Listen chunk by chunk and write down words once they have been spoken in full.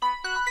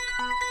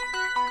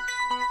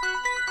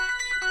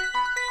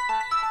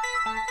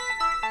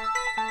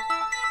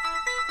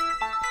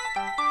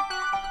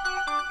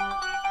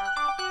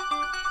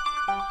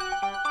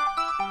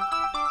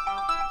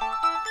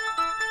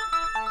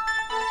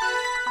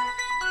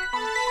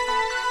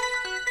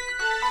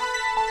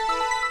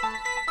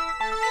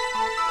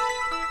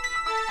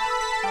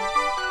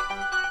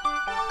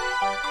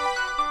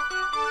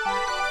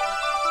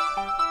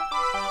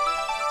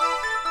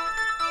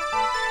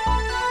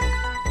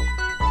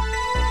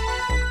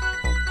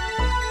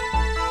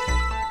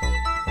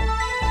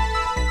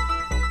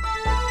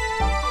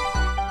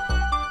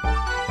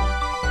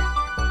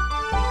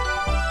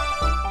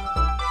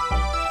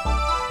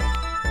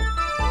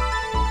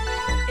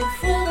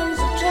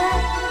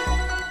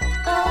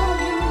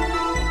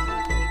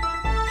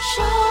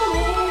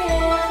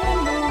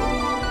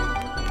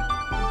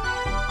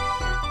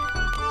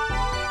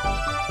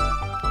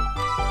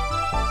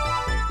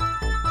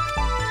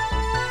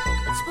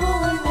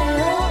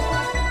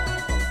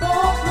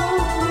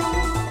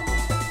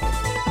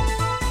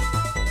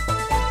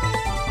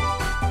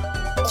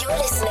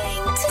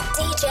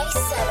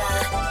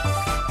Semmer.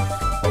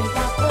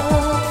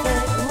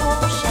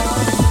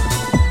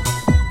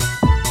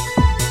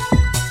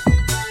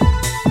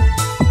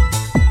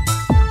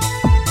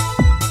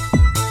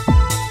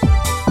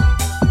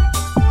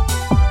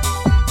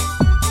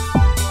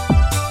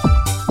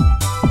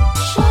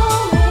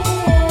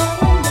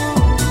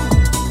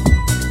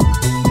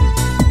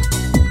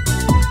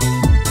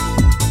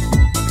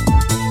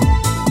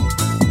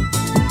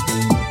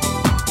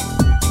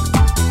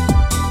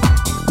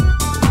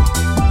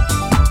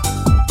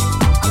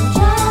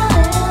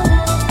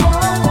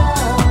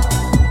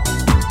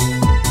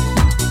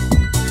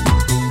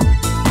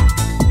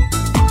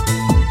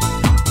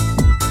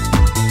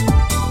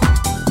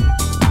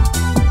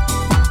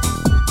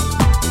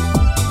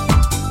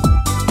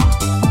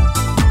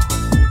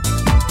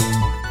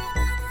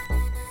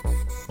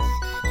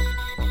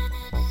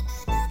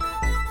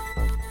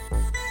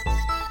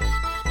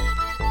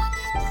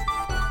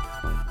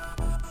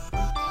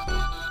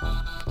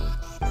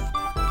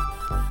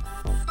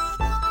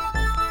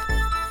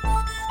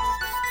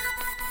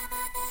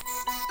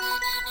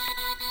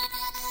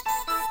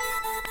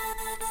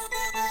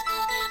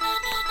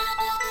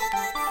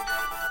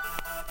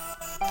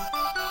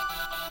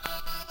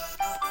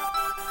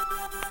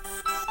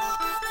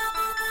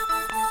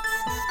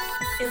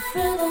 If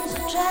rhythms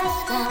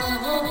attract down,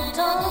 hold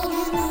on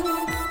you.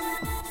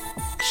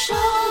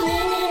 Show me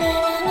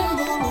any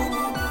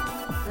move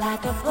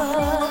like a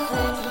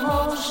perfect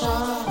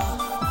motion.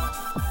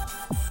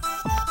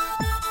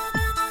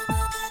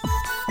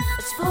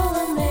 It's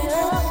pulling me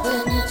up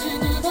into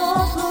the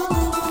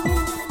blue.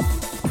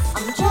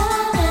 I'm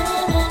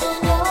drowning in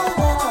your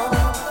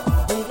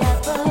love. We got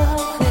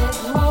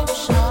perfect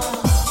motion.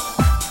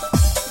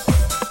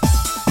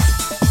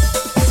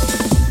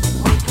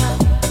 Wake up,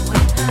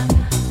 wake up.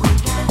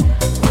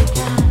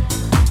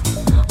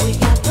 We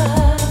got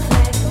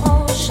perfect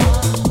motion.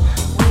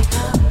 Wake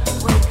up,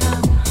 wake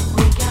up.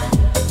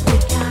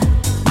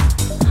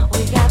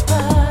 We got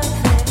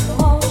perfect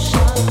motion.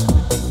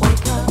 Wake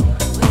up,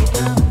 wake up.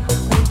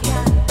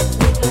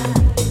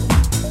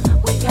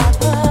 We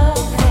got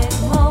perfect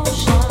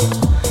motion.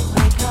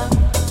 Wake up,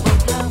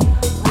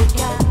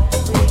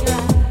 wake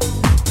up.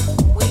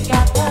 We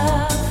got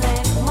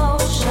perfect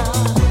motion.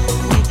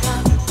 Wake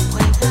up, wake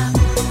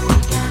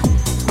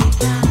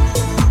up.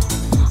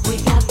 We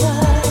got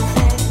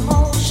perfect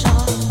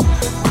motion.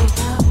 Wake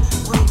up,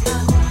 wake up.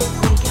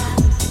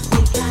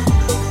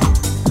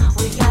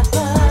 We got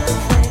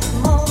perfect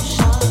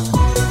motion.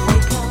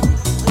 Wake up,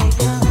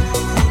 wake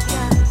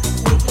up.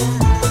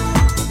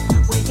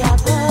 We got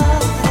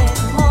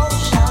perfect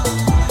motion.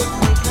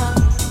 Wake up,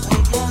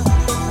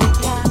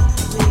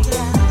 wake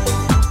up.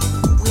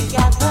 We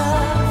got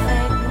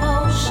perfect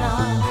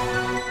motion.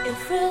 If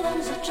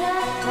rhythms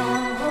attract,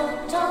 I'm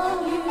hooked on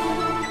you.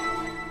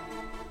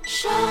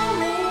 Show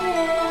me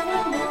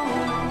every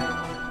move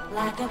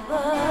like a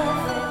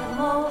perfect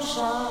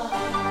motion.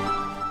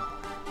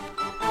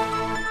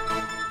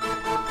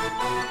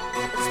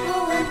 It's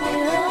pulling me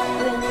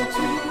up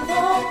into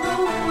the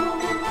blue.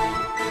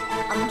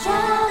 I'm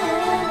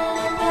drowning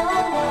in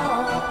your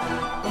love.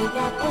 We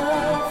got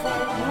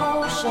perfect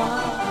motion.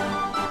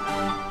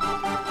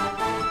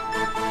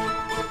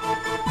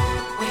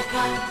 Wake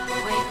up,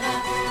 wake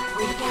up.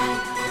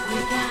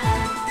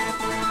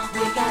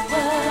 We got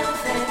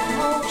perfect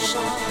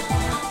motion.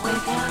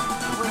 Wake up,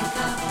 wake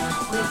up.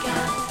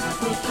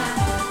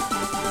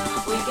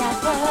 We got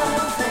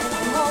perfect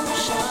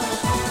motion.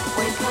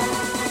 Wake up,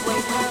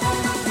 wake up.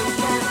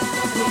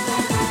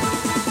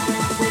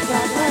 We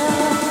got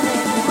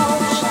perfect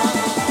motion.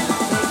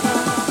 Wake up,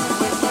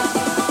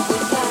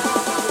 wake up.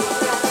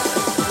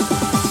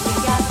 We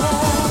got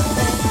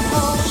perfect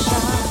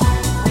motion.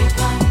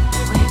 Wake up,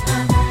 wake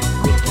up.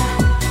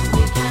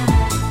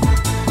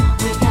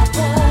 We got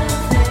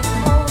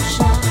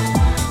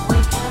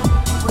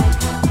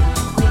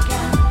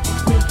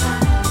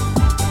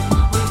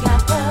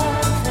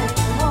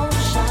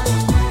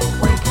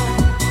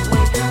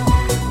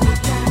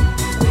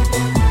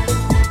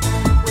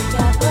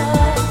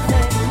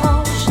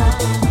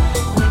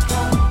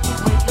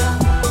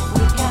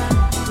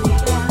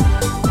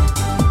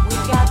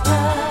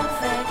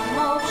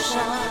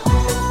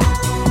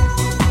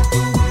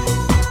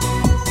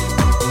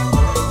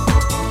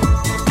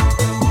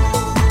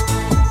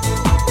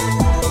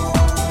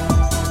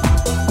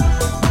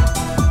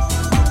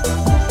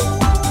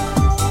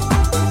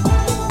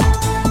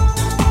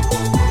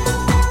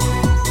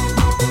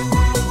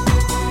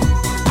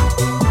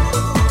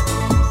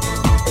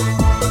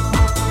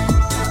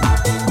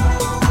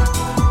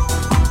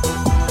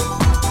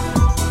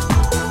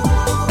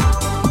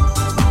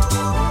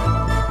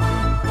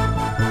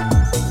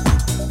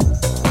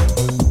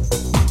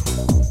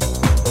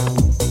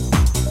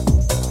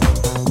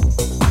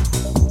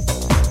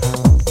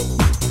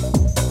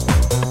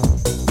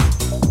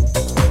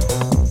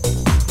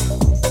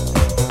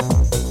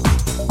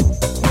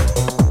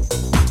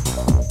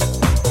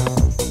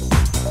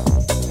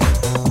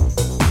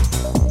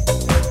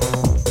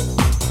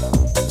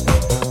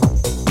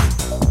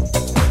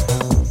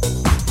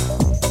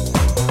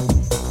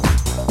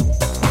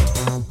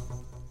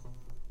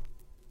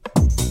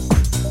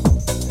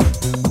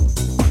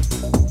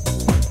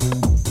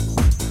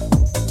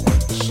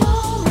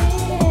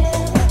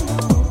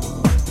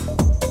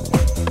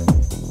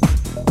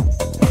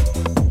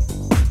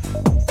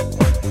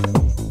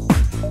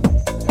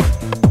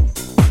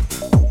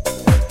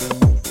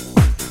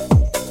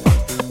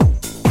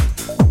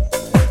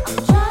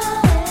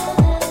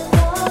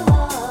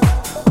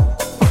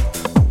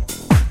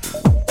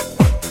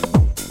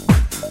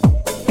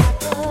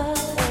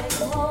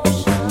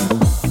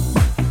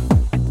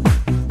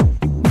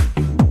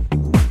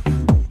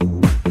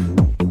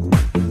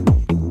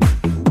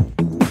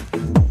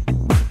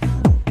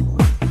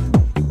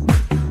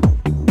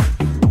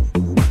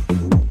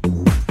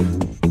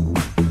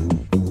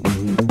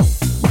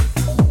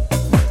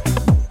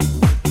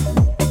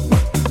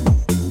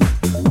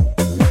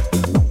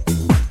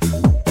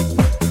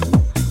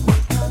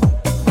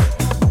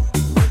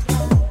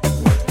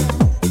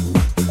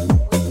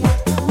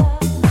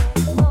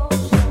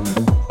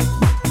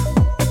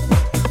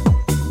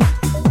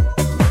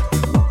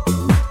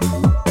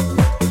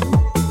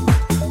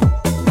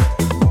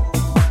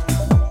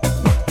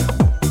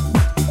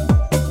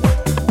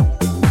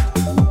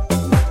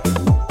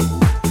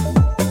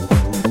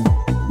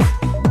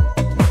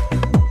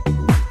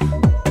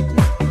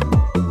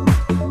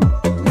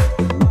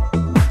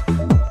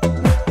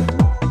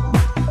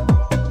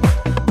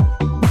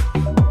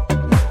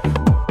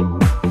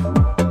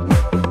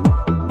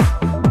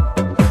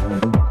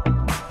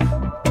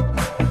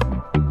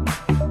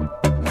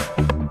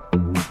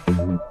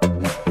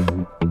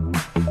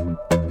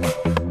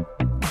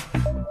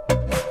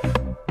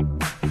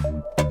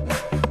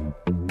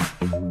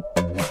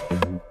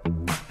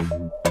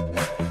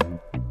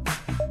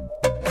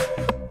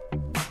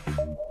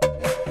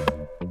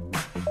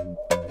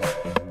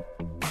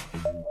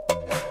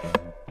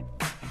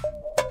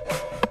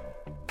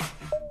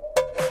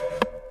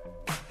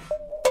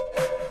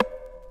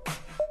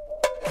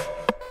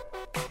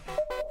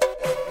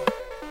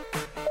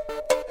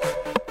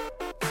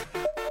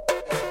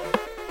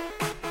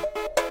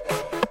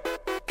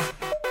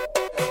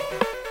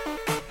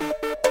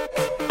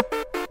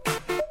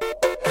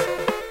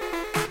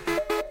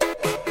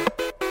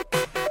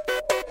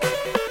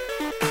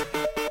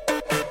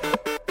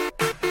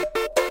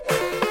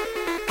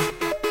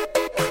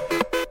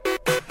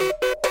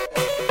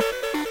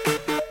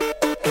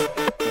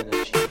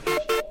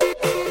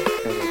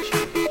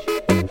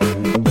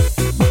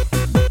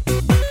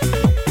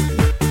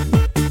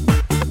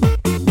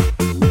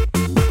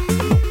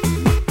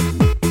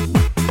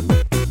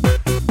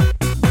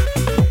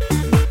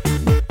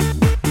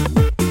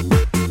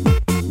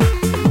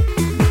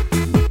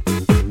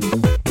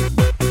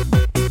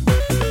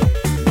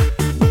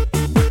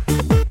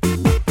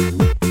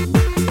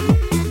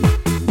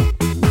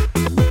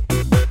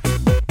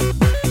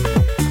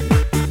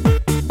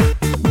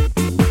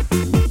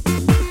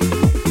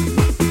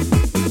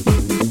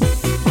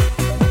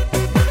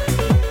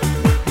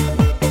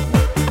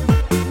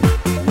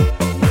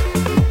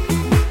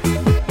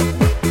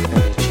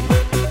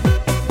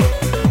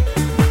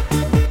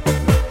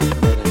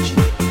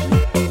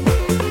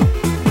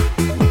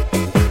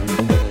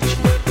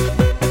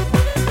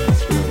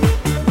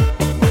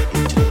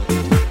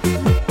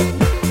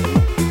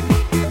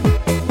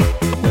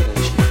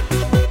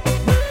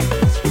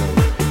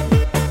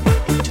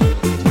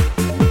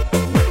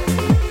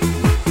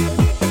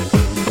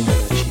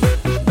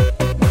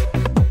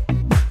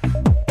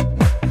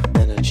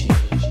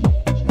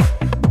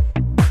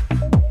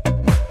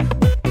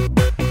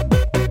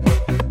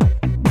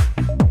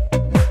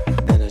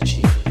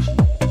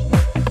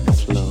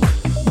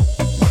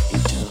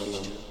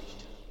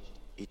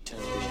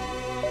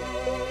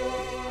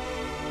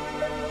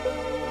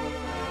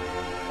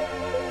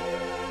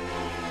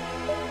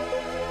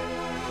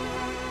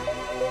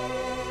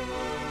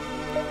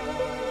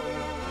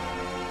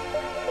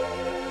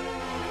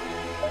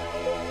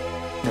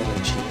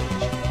energy,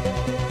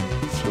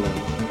 flow,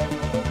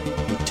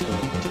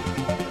 eternity,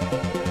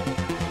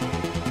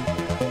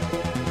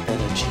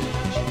 energy,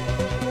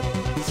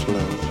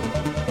 flow,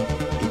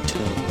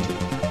 eternity.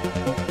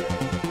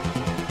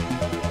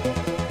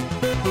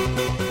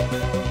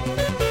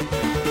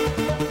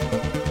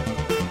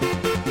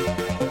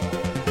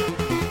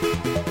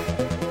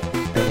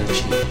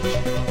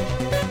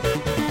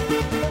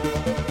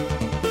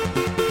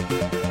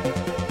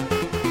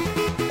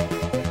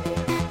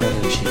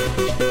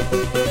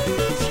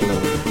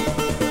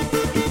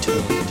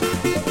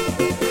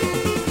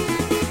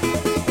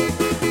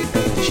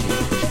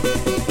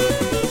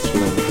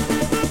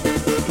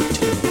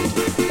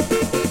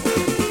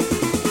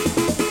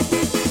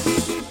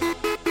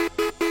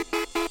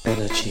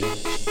 Energy.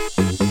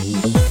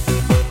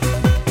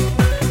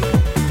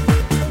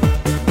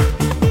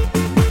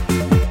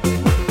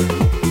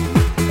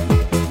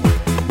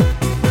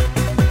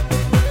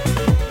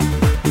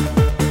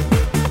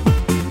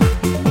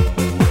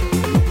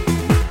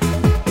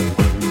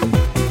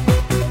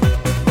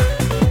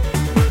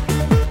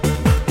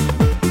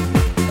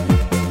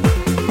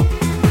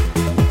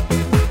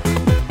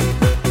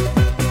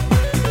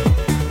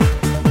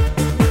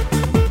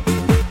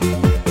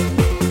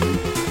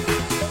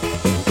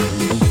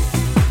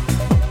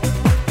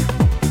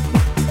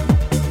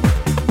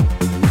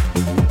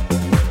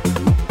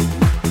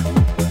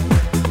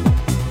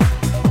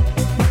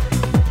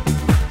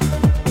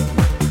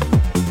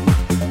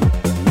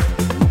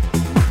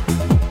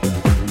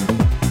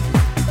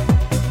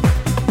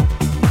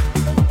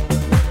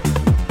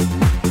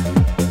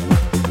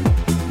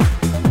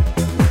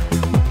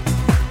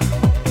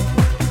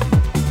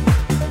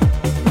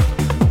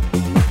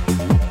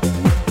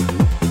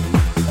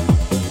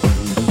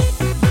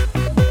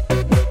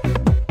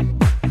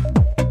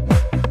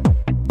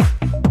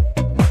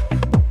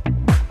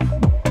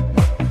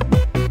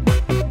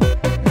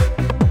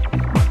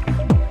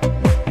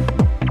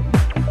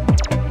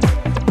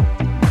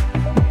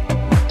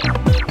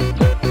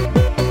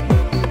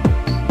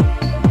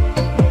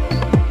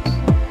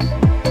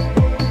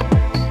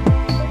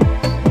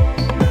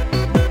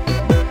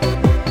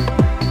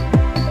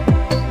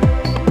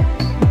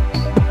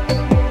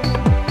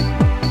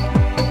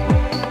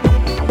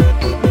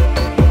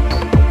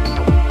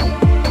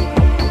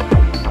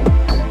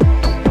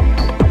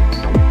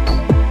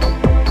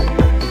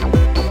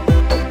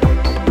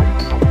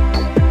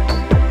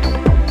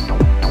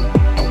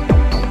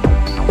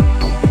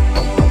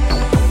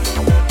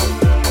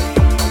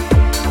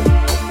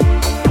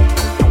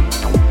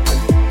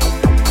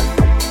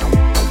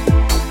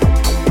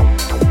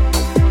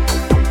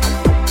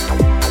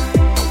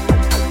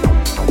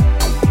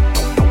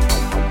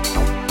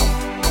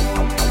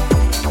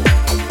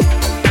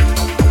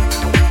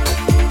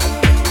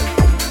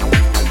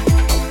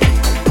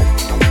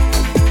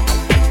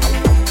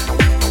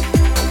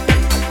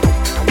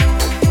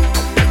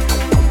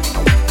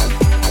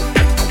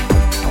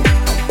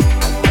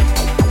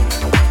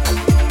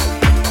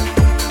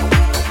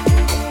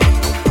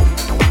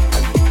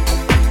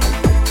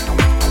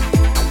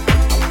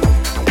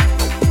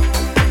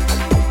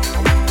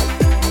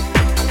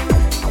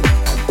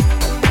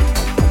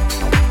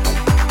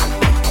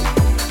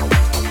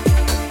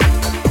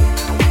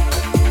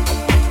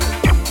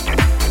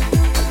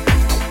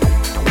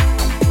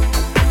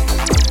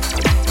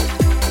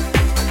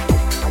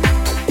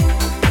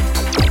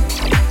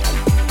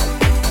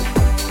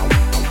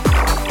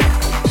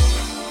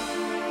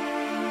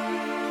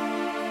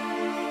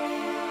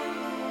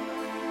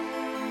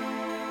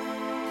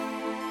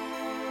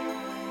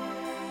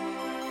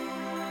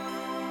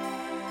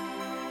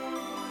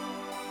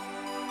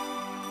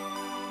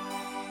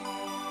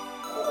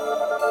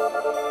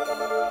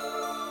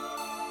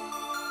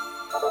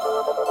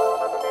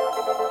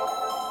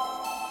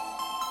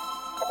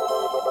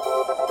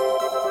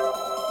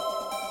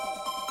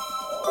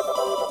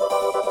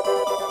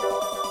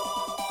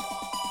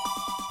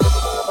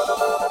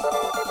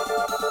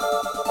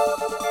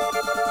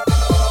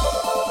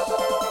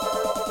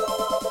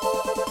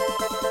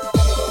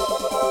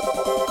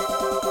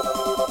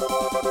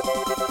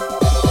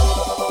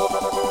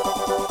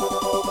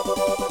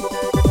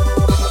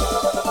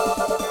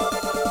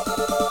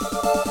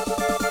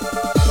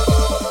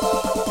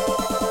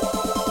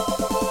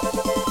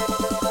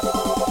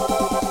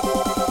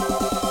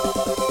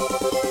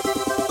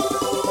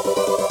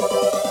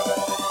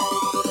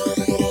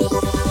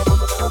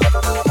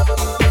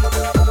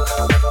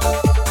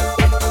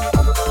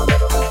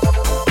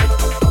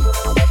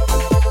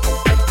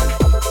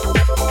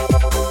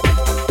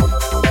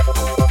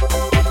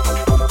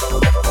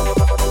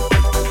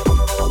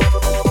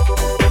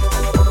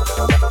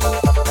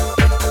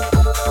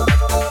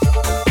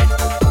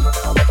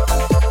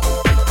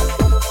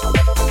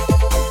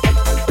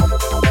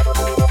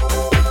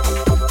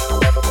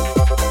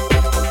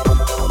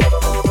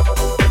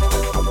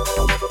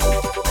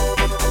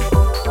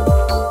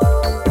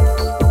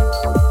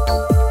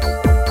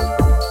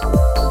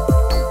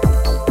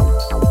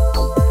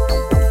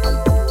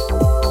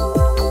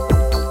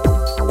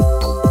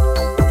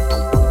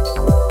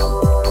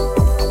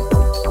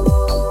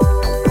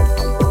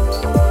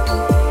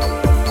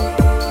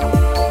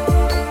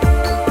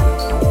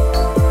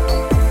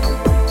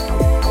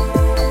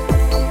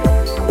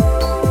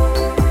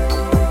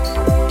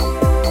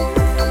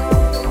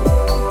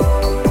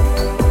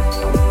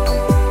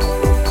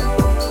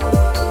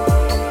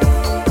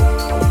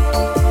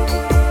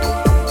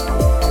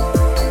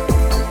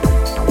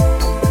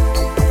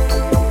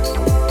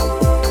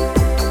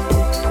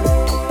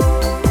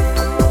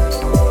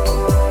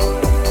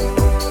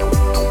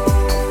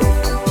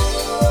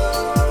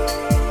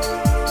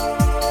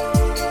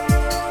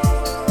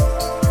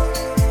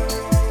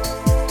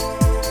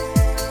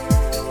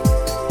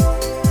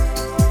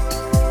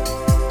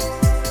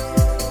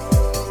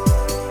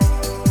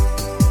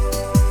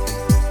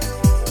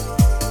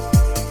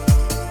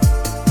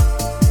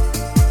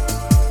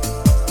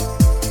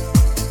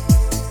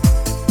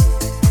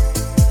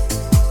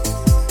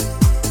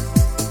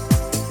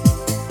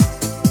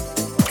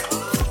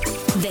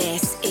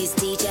 This is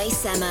DJ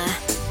Semmer.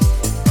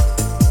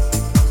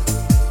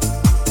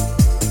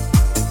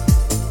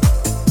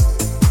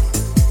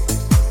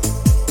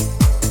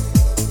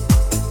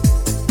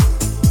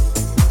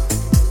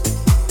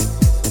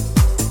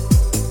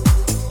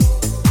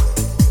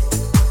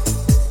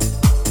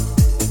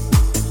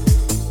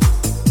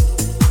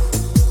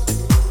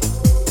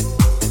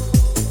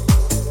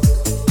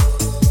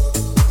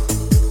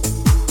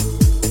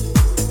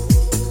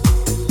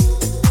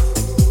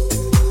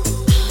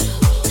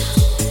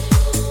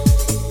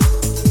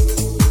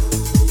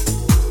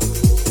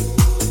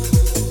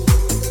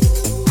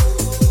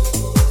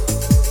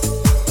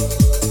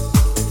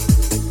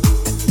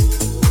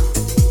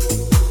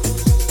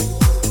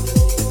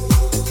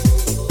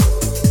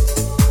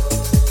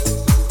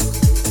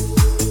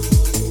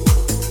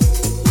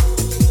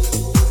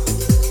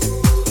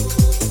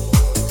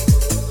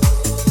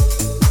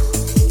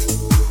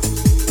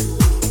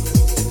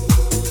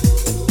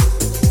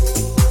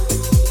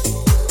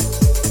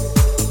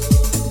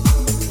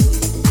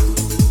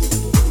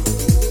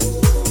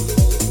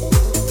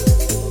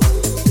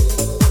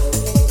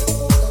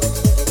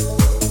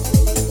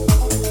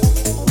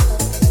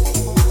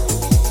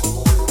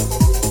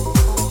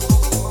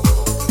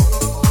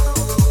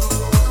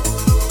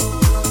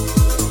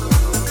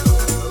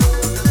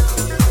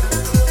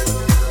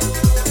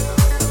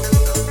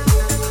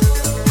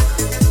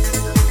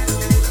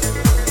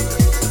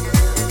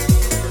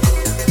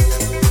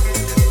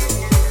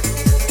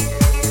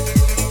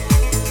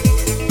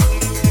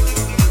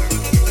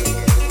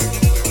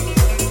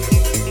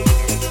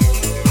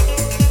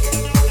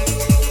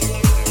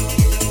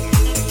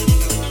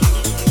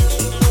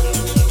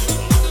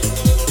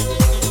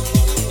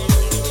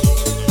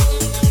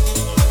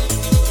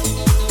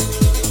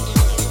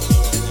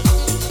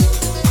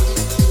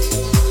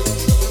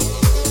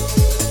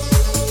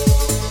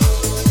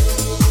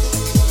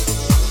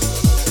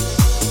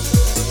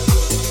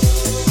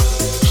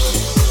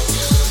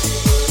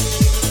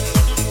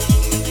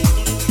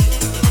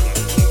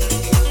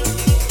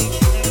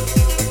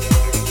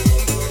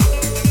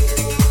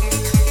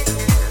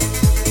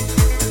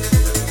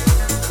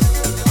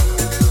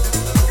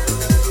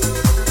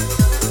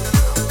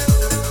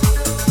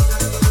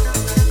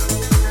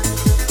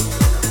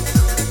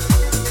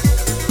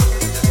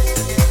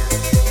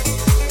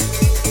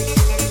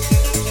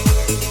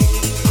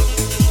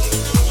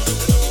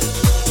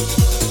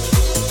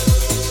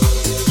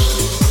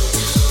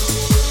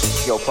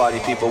 Party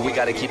people, we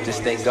gotta keep this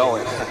thing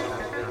going.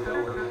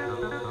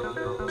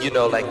 You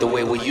know, like the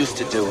way we used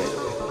to do it.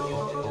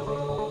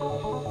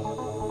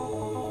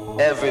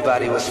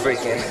 Everybody was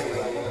freaking.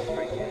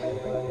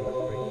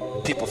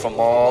 People from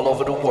all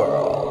over the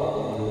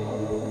world.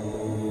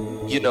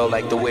 You know,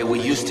 like the way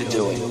we used to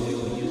do it.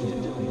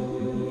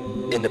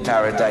 In the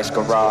Paradise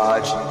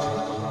Garage.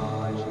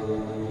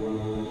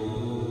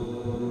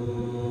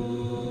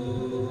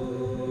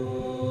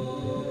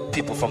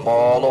 People from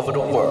all over the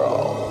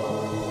world.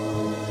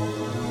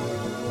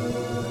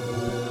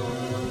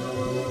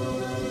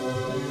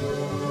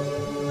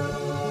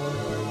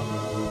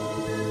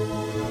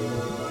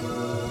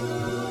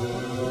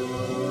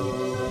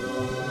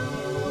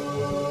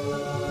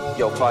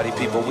 Yo, party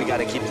people, we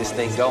gotta keep this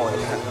thing going.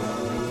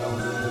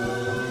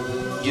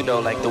 You know,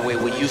 like the way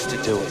we used to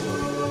do it.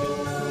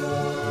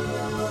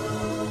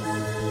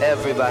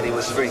 Everybody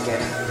was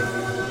freaking.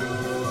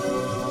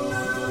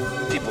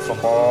 People from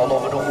all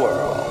over the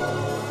world.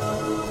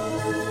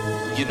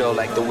 You know,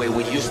 like the way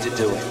we used to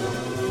do it.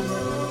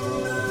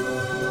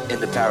 In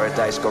the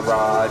Paradise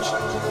Garage.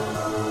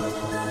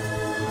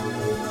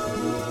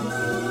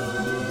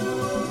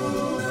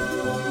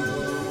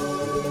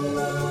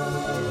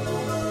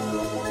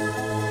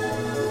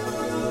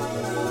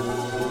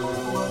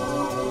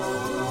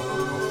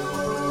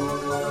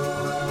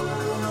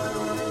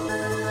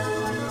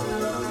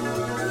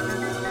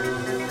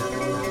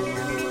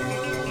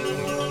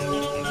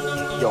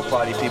 Yo,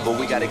 party people,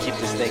 we gotta keep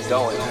this thing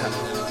going.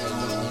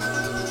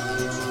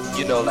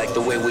 You know, like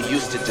the way we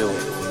used to do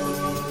it.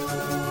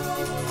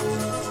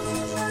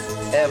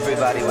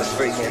 Everybody was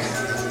freaking.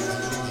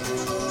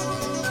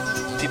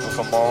 People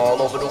from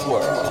all over the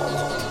world.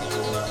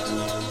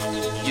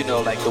 You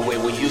know, like the way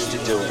we used to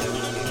do it.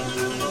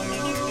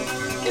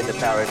 In the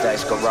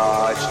Paradise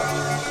Garage.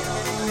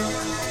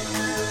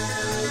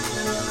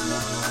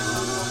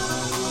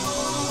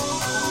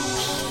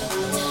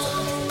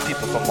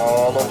 People from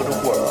all over the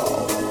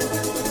world.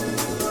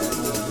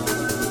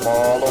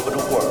 All over the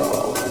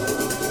world.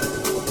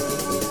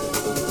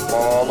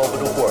 All over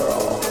the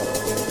world.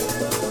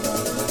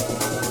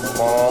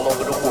 All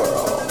over the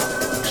world.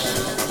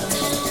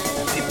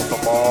 People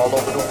from all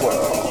over the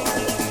world.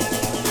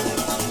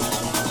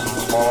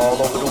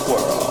 All over the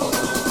world.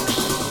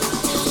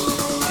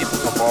 People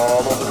from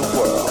all over the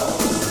world.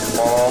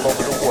 All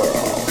over the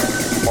world.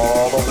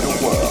 All over the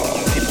world.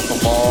 People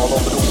from all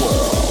over the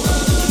world.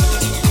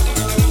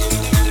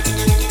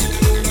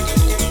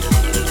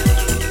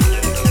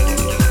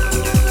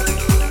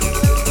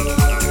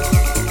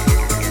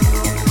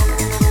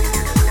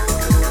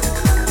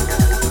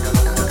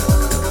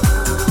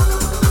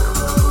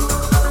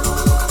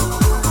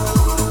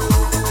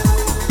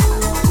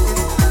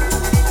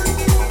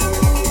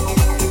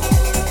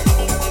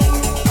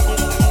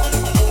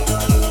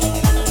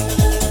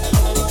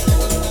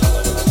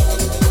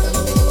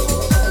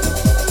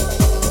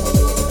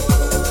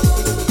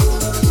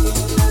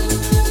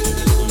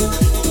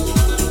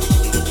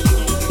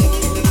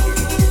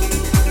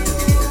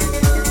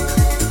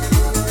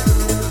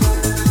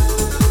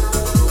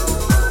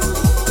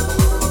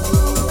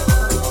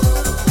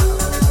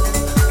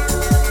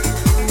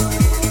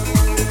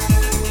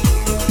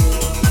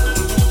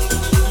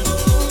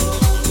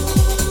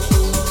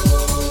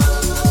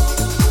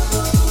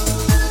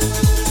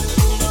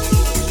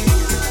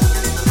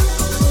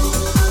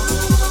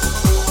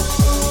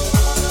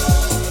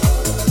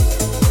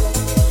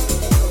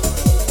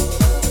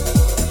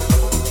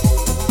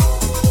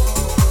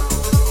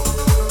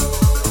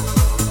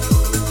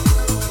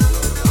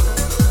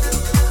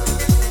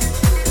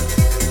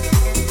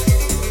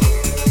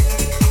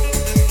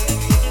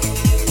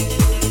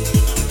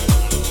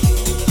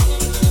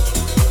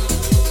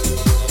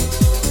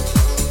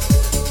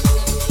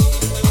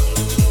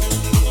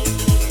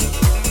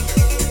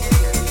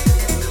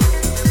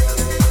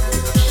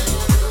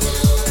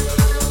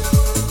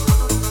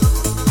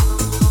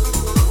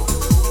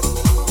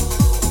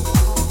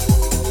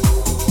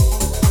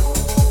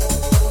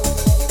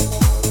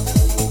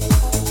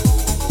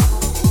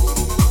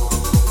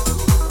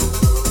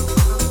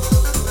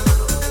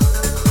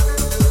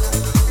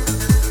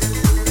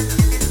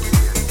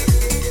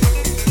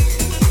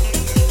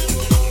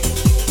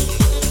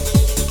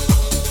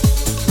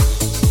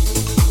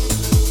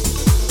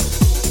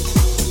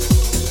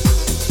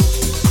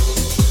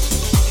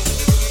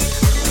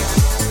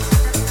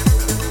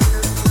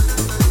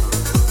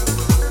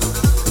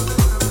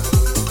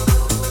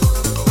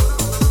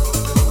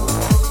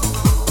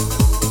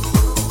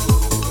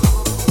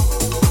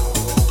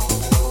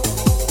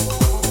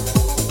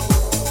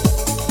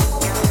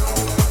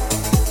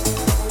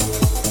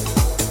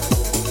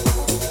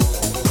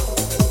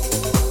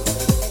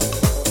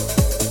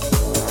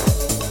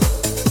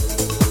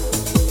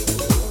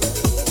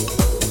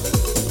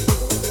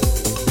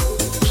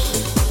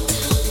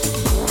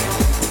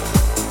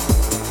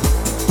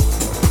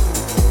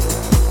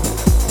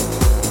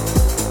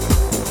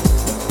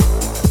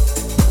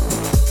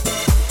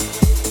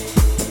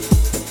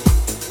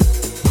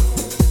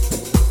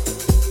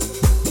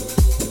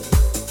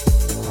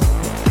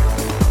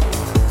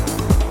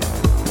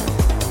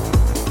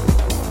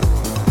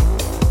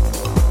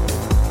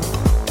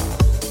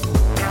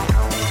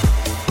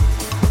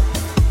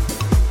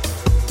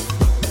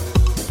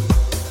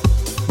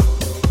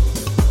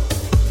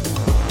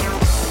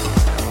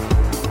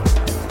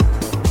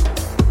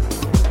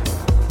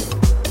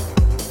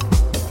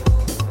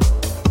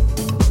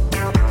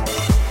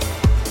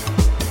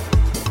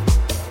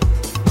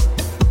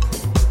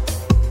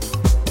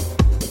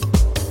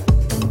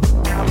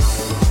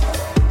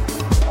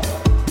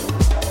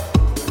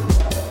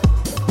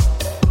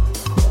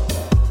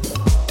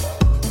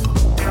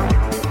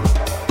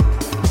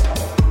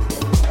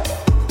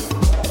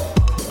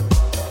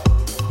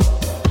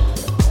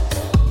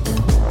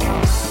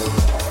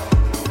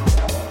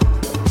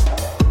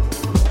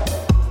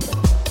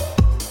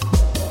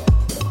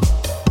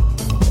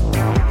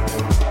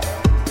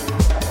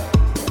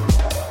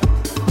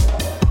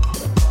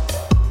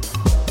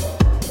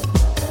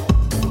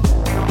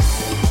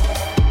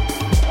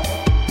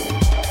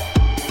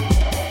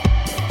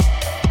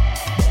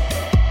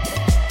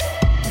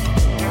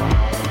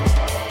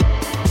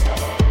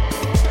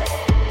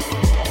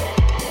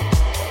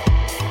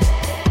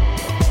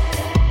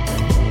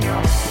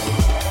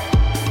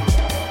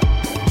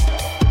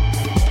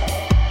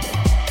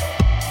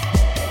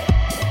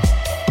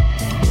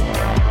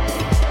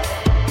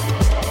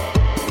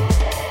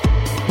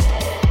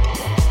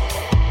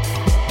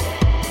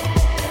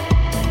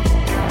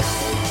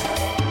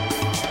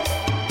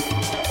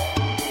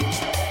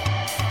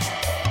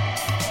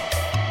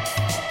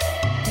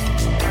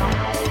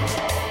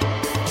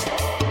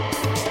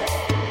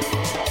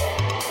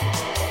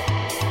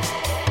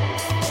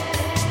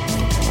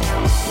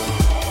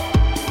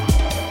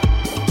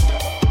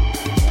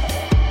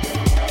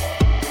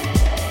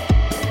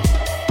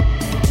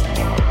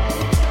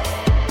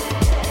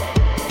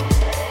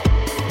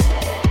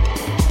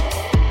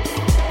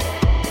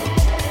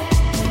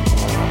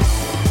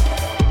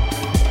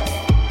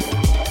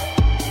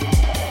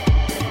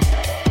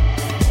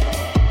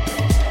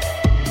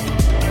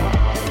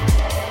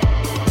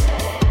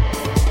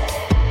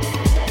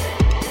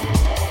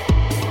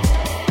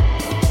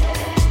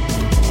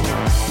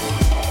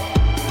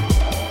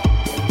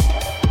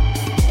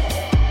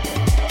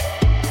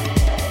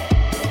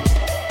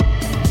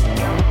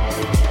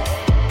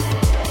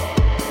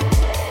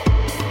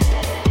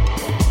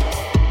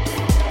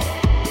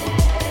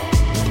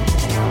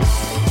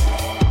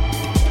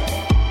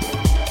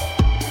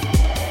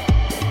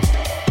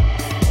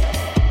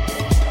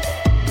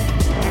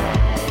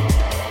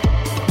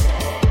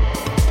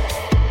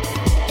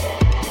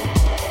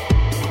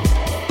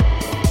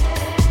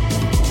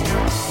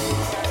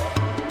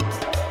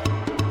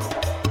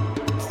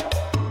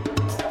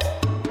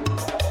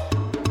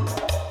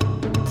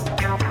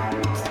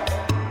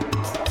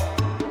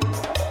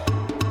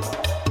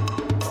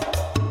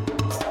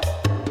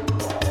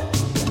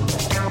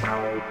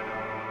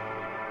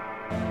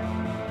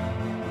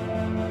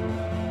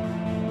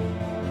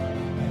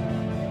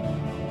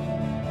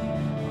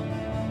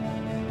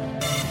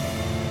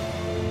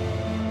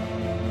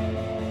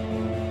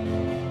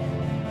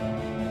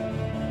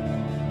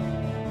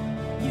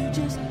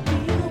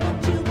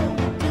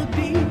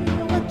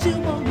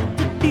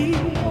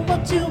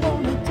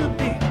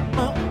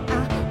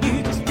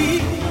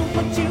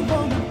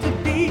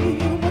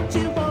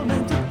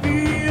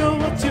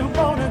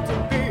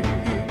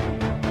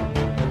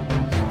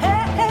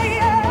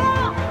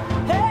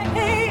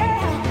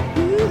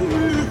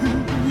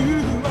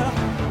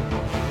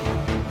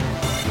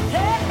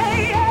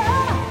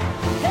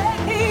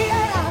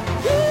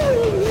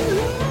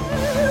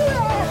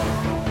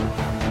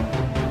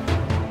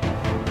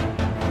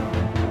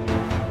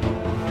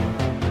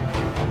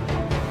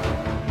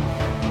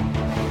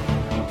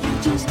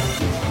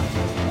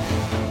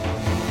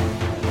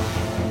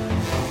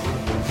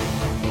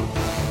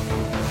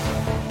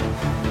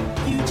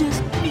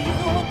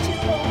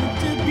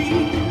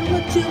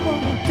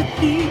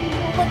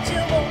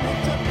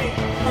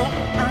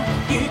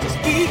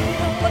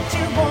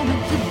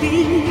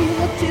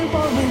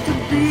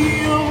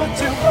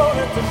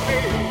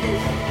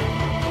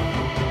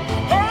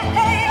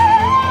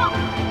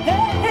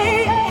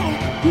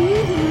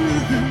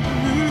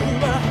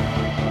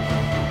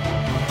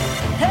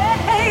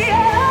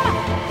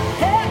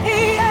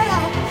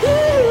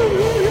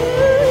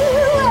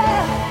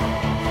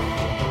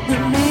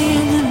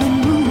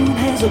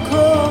 a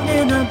cold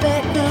in the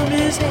back of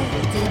his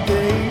head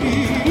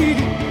today.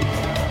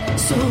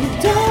 So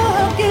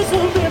dark is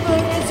the river,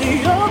 is the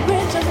old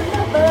bridge of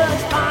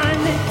lovers.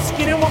 Finally,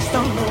 skinny washed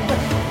on the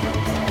way.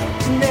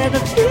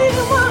 Never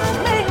feel one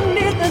man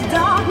in the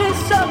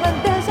darkness of a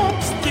desert,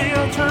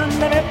 still trying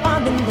to be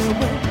finding their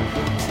way.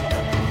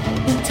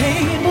 The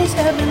tables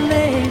have been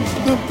laid,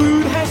 the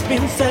food has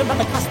been served, but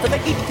the cost of the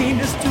eating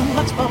is too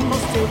much for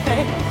most to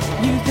pay.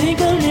 You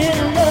think a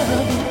little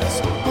love is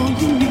all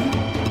you need,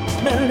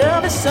 but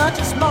love is such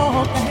a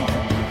small thing.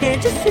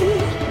 Can't you see?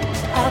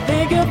 I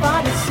think your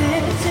body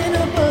sits in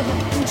a book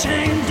and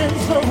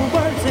changes the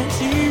words that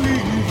you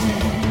read.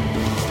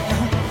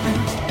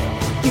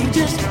 You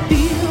just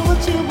feel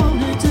what you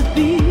want it to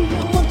be,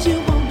 what you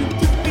want it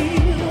to be,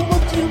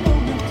 what you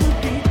want it to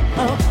be.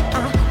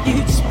 You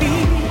just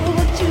feel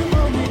what you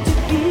want it to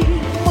be,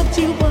 what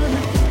you want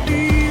it to be,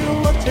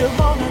 what you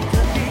want it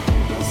to be.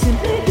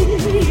 Simply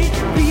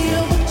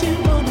feel what you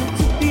want it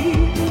to be,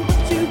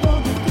 what you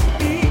want it to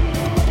be,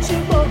 what you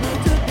want it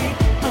to be.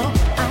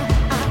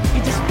 You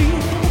just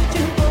feel what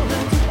you want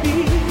it to be,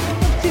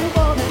 what you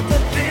want it to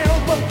feel,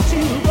 what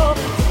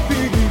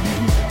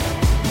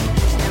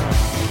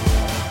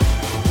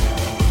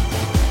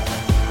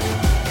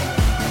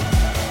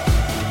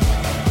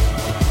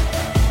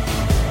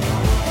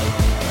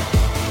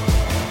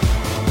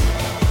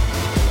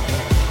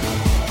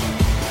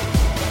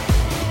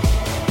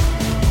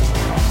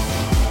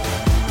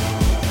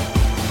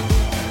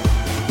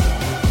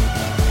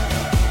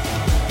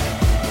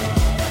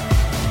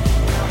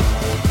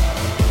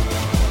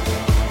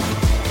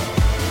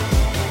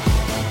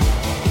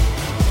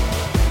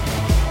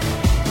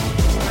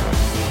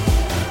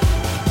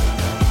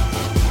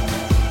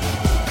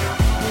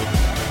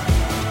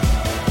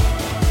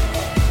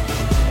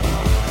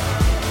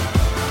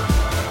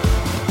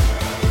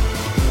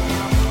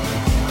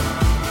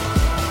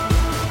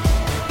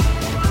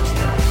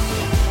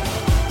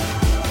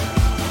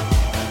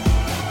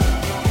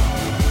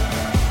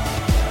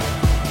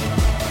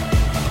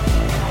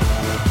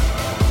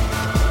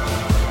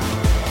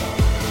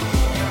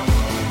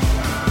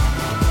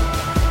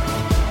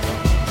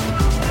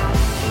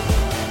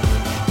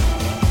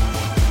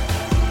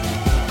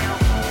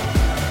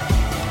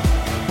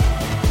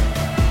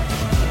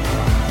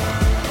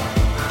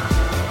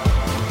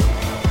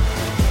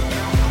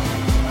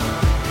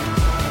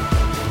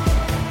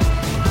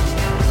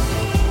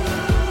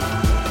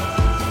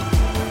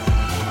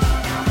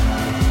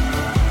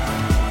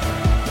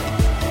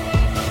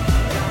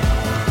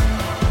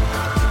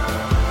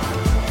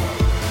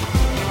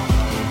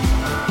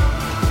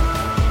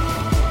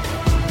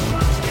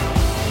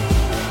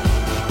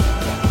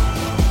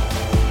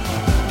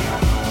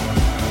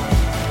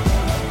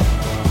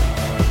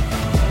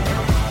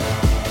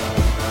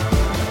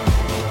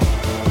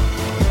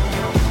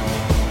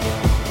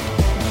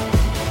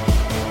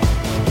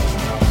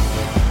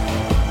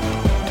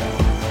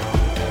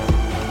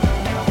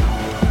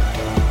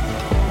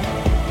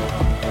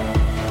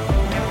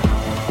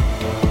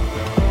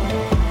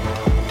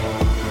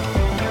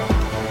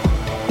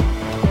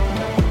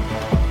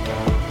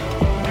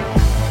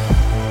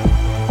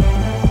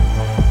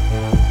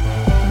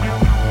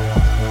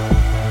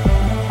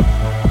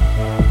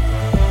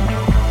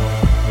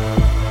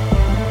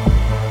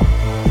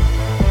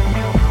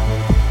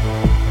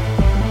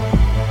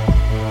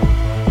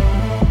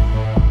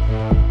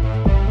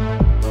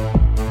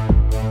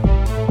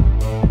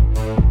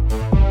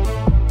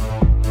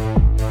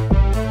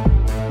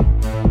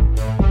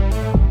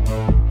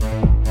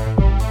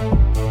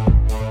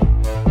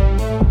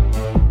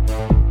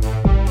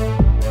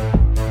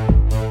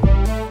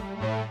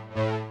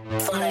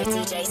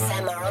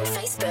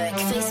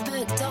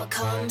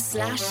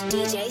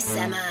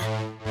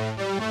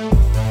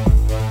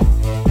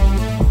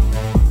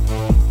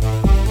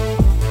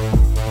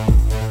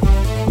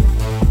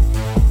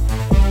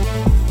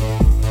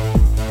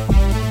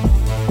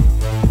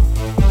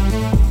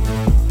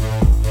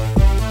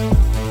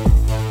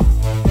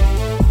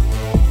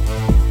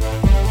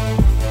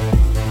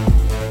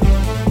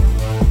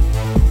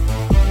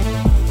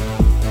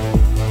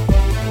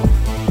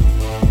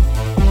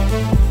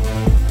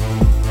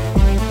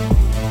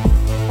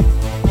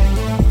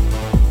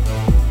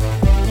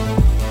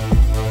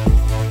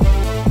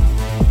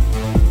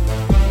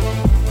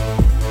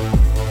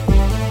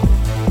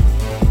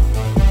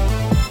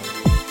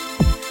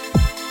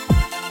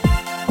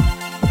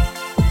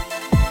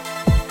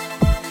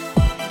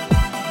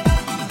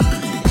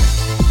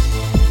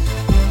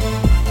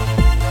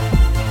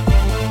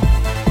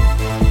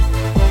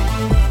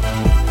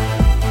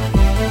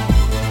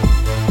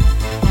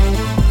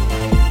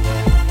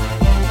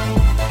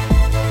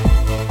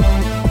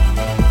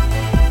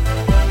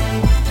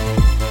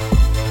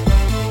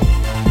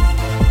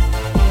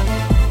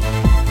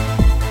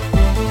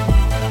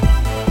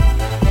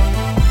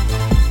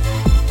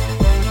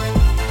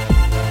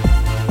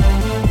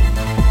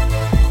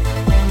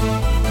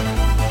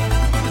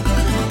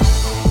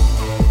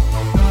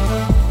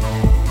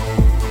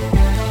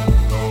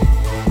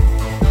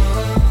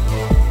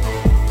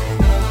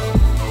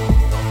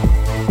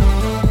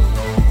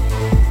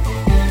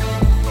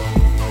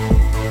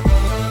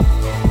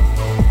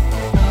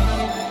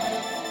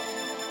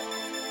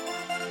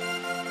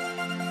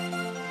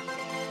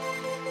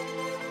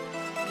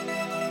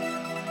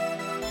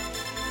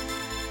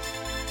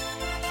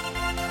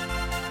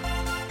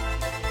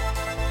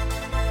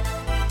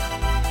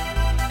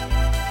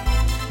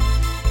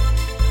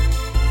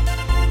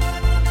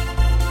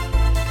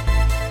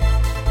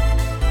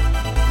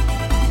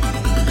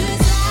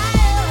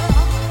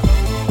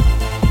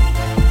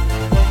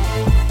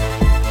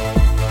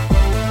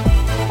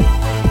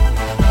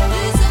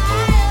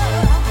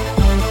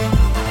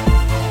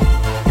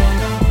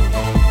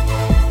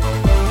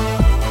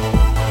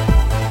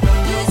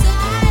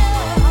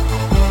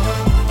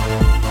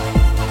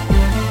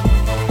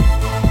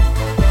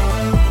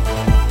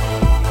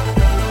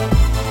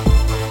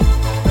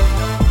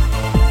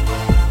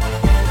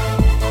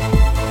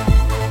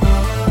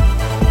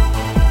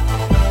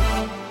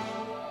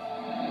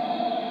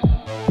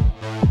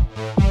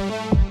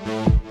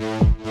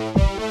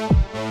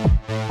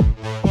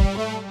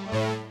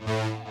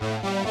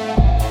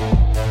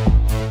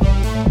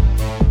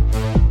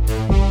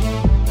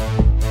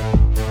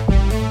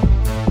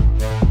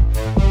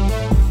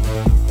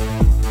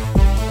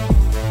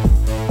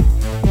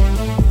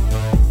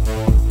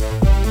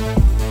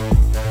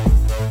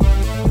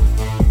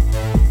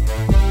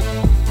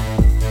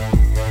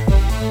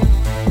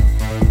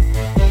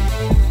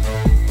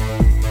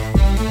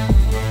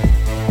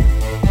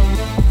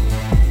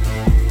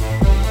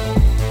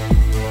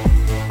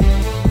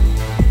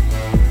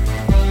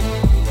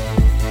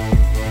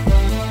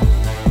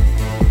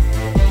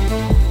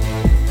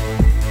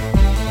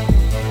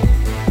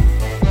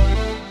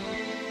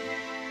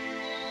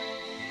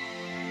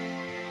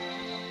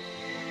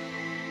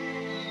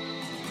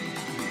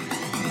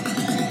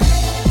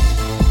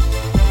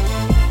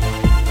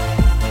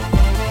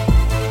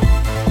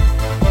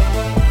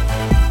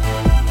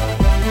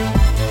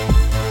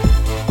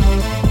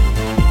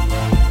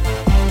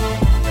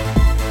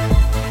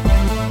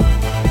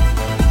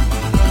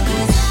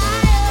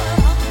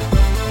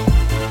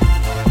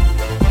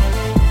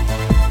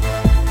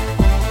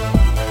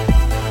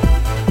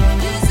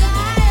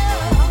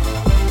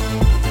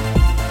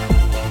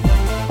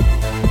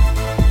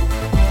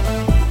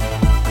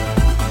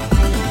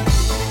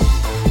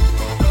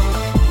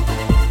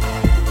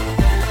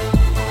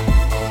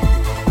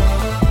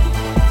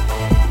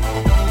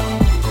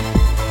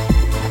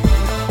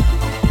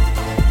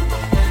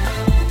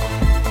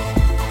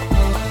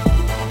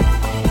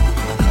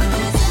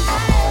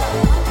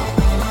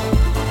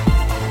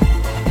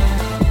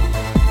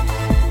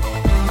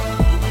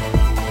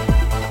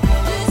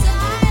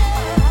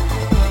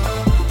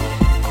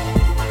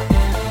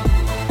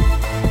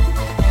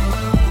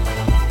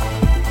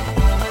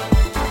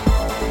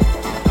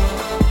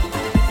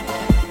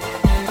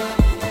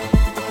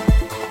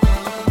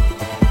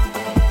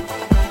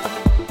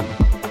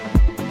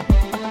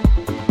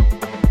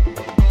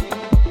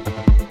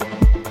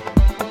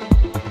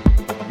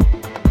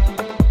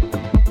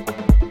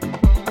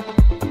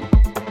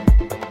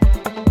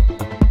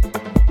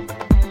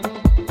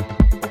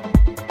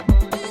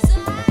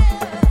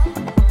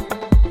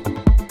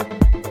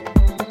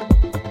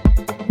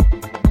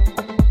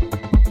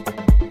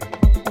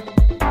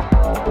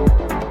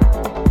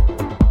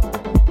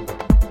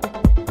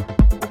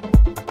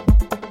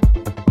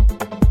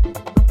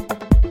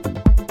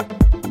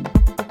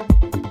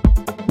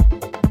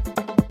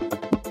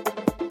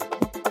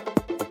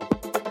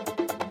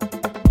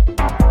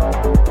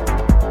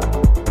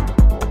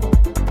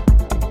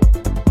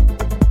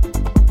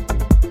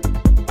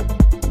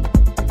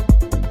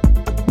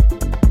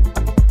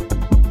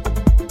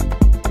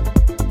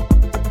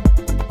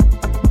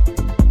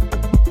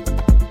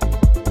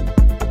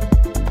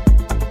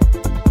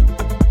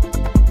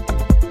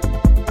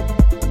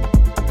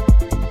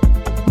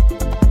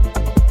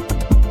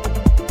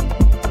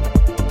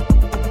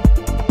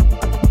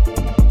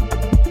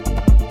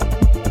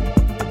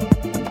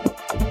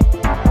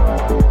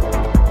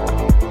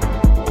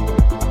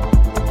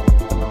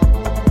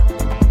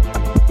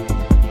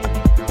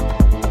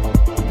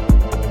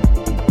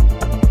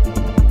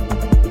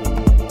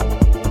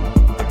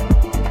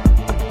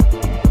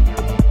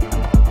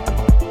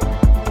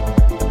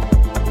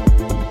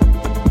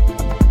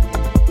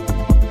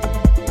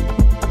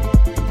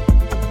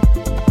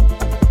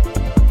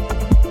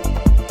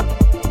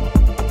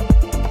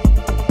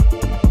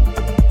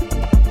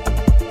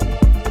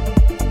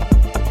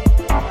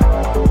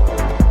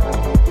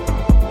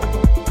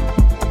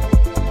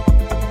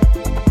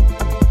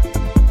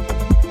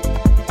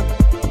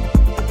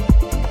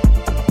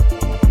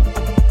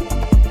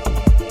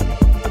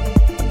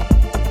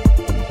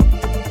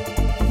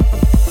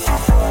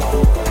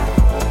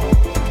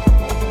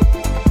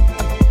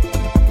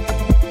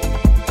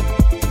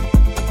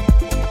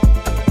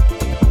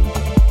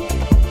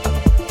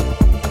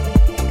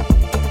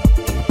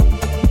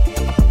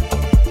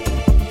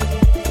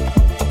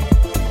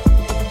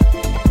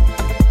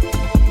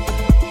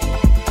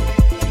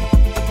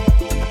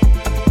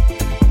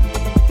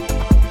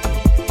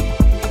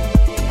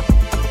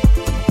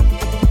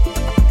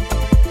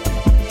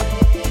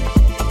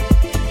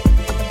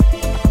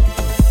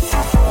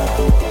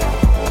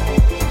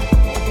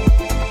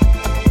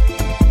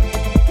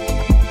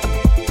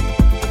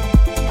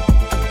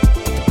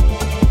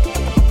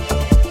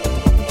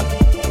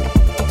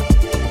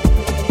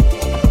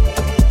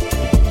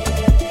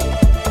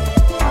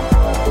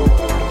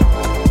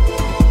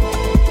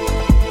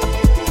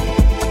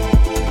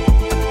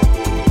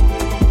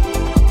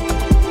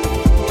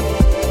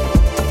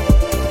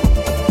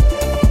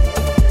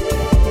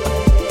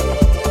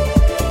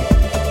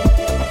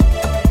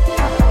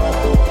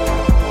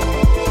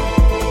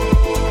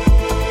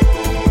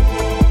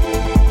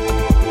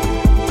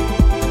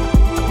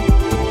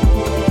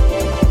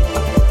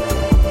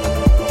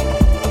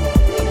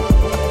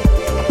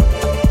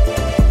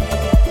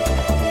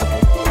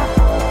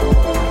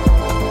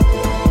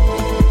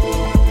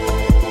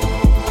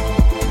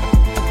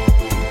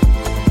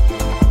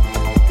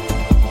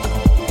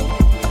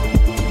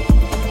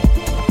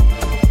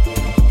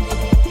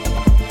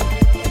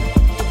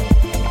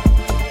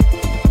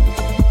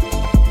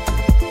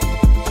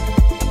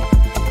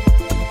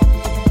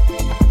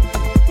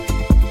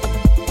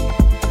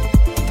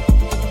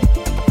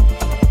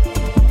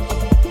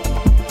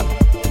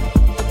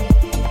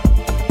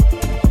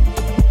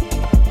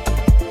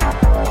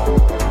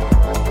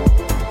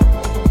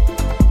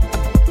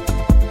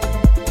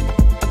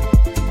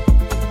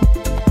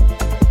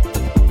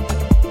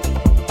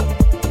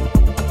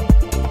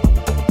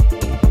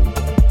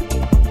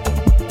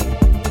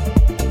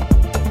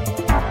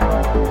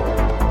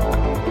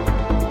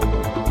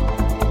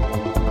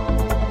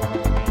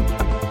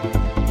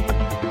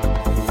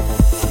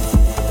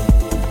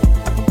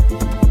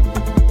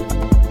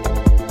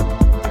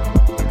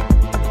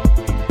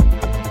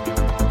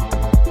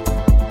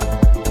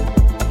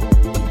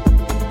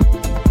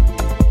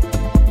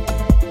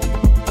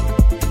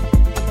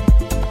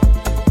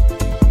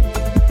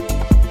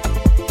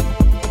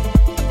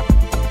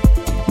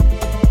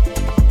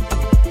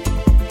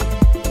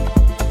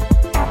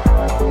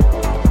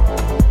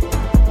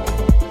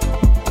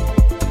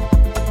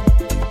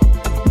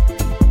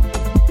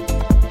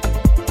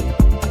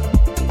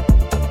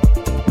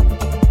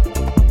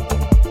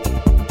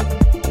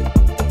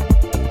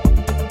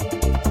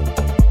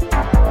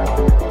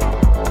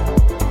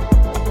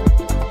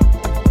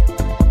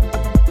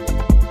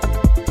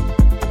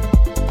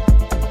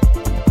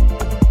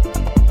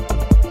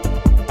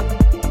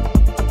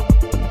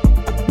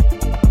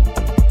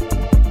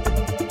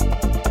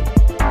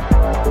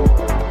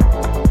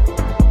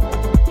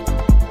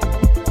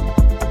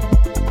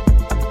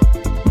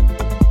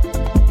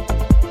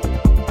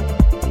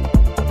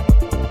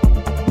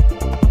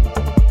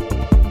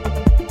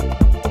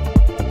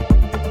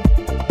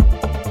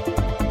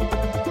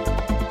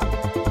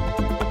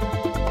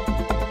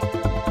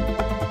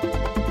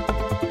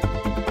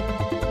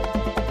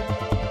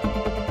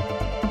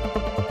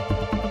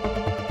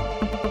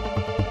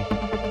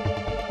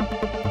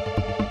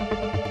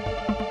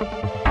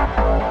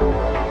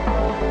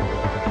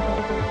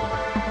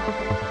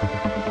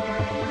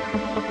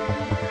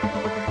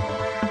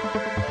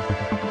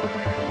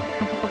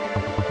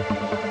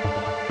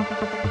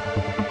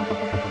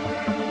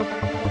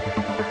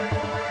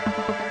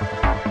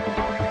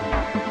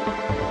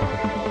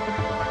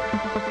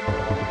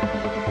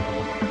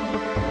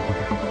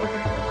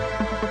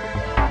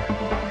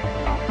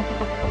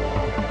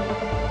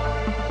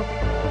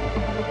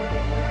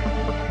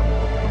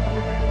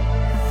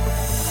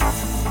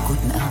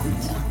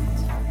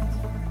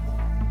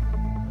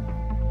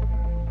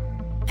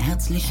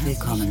Herzlich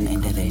willkommen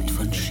in der Welt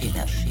von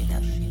Schiller.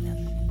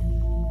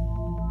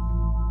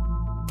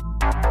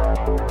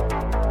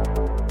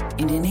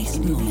 In den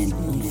nächsten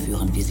Momenten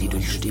führen wir Sie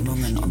durch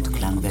Stimmungen und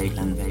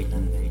Klangwelten,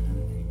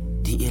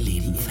 die Ihr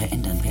Leben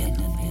verändern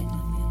werden.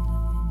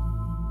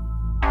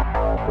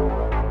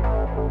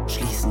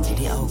 Schließen Sie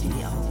die Augen.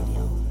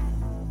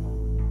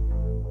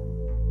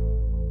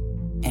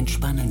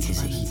 Entspannen Sie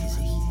sich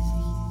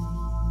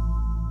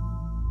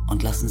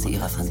und lassen Sie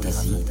Ihrer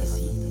Fantasie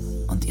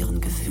und Ihren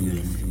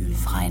Gefühlen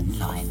freien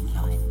Lauf.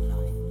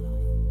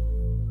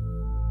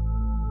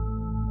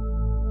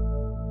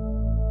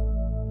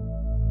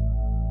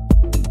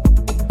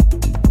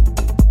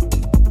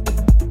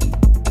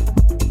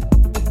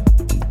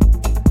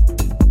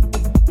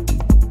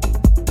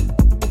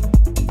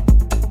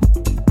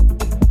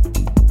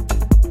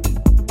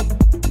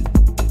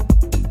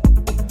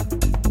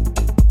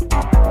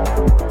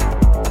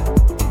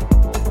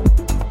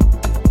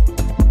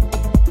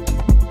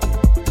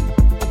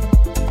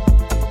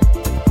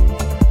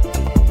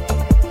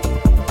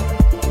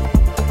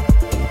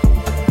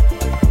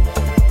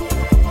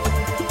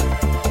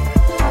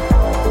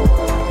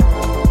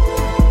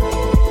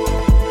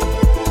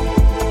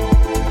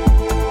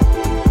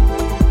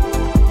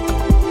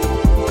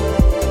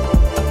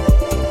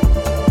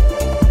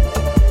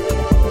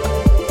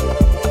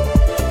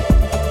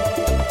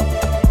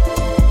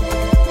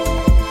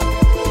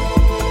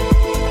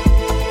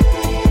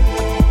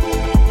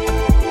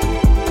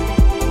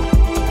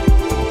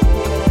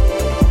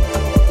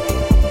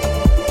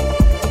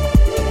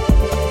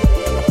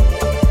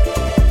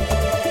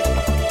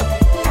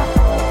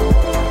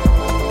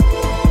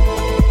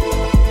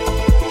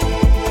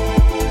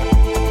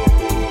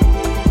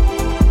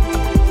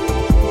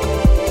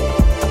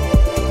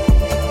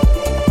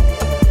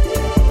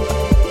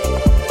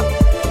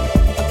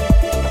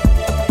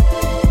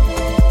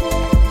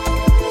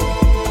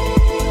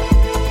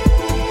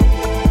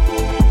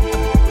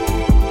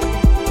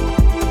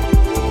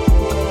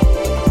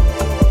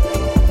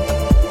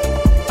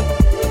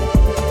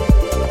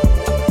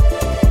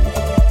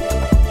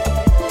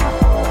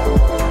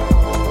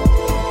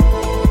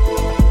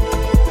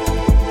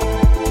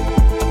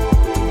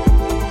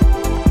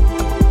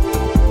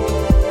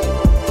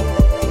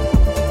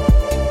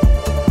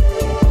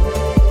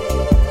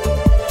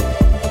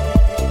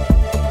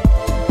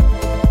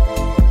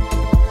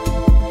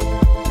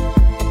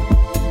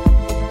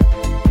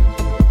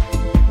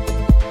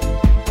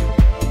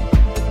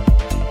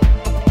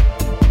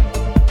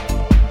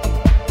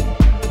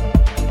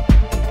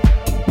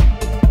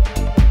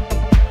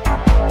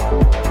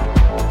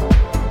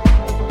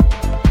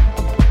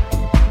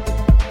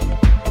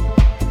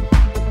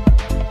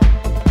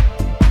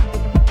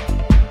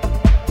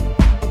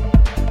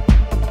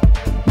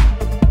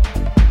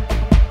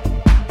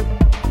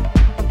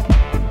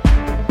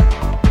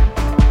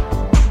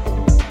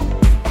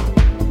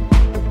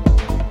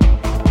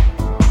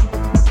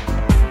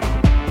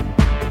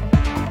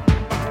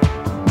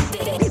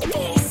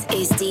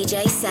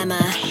 DJ Semmer.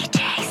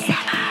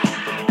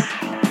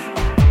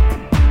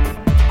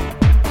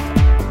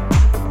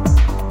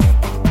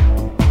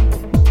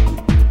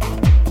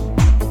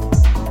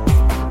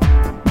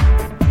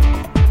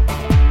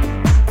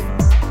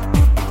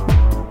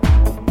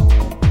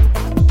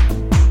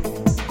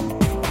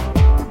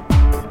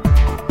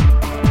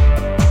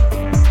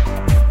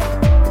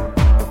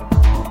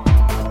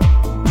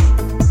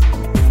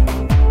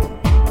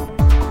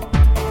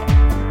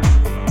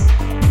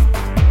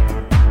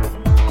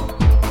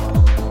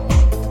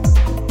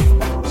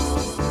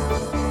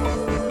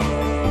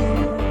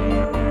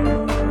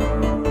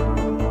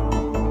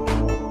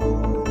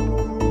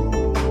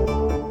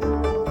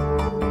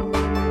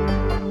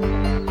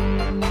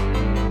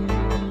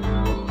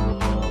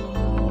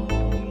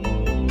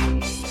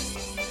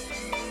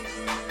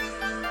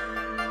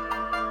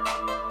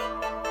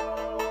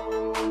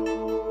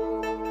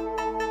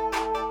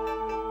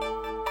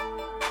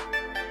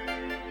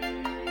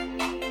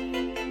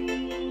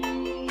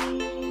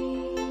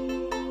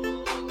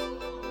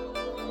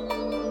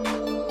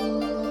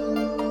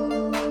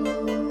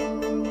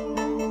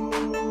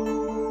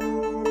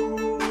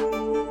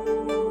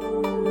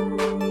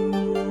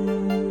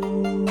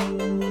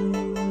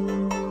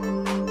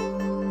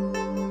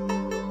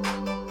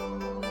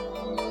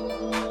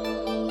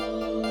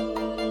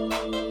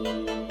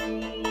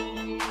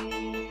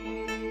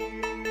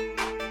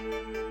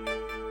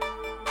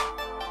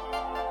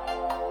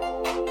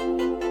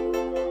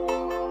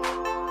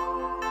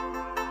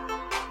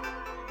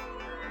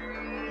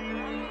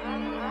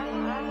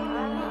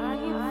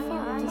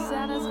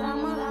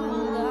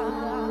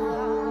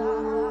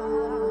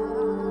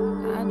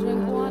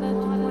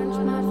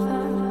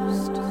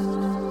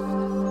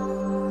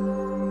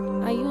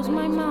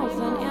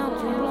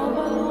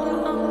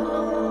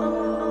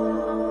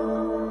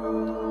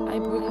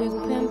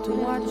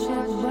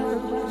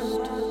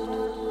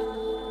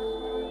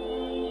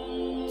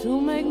 To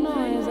make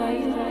noise, I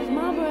use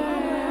my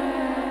breath.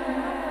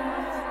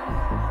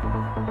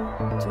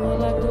 To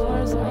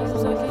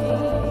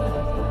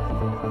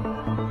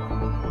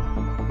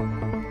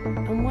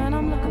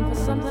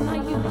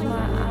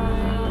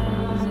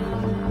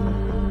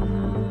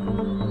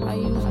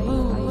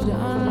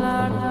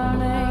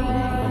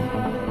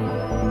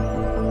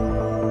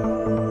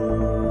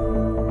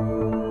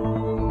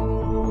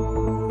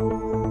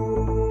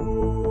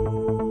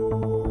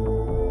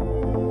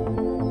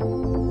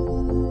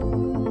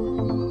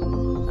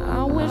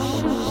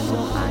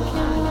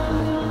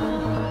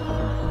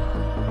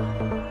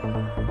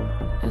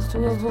To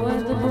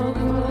avoid the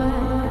broken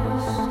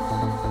glass,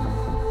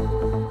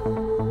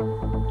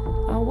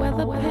 I wear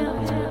the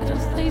pants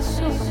because they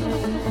suit me,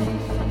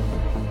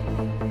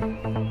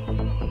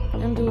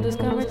 and to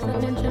discourage the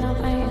tension of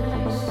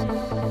hands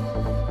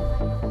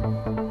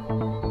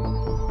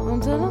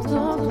until I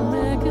start to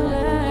make you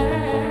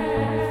laugh.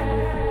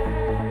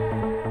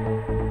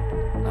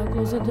 I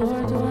close the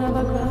door to have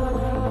a cry.